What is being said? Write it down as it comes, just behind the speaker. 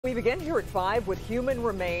We begin here at 5 with human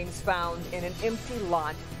remains found in an empty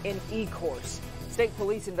lot in Ecorse. State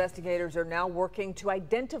police investigators are now working to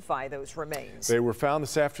identify those remains. They were found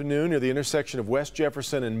this afternoon near the intersection of West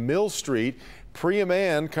Jefferson and Mill Street. Priya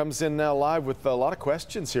Mann comes in now live with a lot of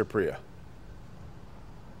questions here, Priya.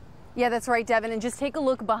 Yeah, that's right, Devin. And just take a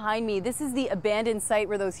look behind me. This is the abandoned site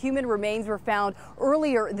where those human remains were found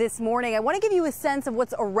earlier this morning. I want to give you a sense of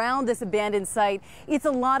what's around this abandoned site. It's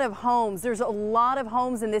a lot of homes. There's a lot of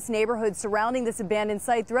homes in this neighborhood surrounding this abandoned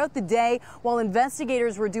site. Throughout the day, while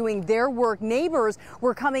investigators were doing their work, neighbors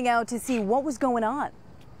were coming out to see what was going on.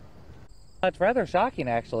 It's rather shocking,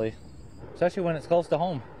 actually, especially when it's close to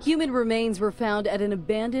home. Human remains were found at an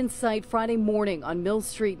abandoned site Friday morning on Mill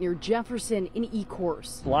Street near Jefferson in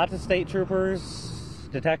Ecorse. Lots of state troopers,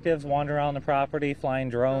 detectives wander around the property, flying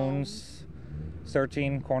drones,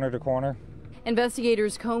 searching corner to corner.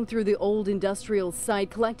 Investigators combed through the old industrial site,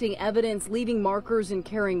 collecting evidence, leaving markers, and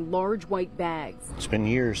carrying large white bags. It's been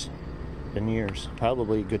years.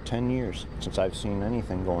 Probably a good 10 years since I've seen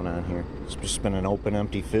anything going on here. It's just been an open,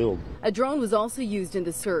 empty field. A drone was also used in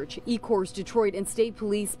the search. Ecorse, Detroit, and state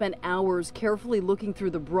police spent hours carefully looking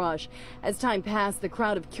through the brush. As time passed, the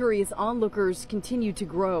crowd of curious onlookers continued to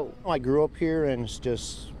grow. I grew up here, and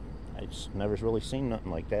I just never really seen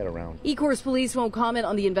nothing like that around. Ecorse police won't comment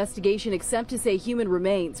on the investigation except to say human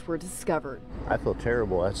remains were discovered. I feel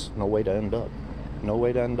terrible. That's no way to end up. No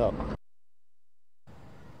way to end up.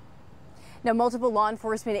 Now, multiple law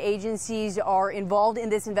enforcement agencies are involved in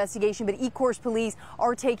this investigation, but Ecorse police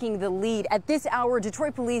are taking the lead. At this hour,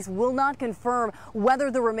 Detroit police will not confirm whether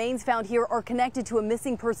the remains found here are connected to a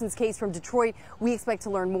missing persons case from Detroit. We expect to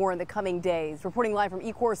learn more in the coming days. Reporting live from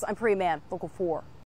Ecorse, I'm Priya Mann, Local 4.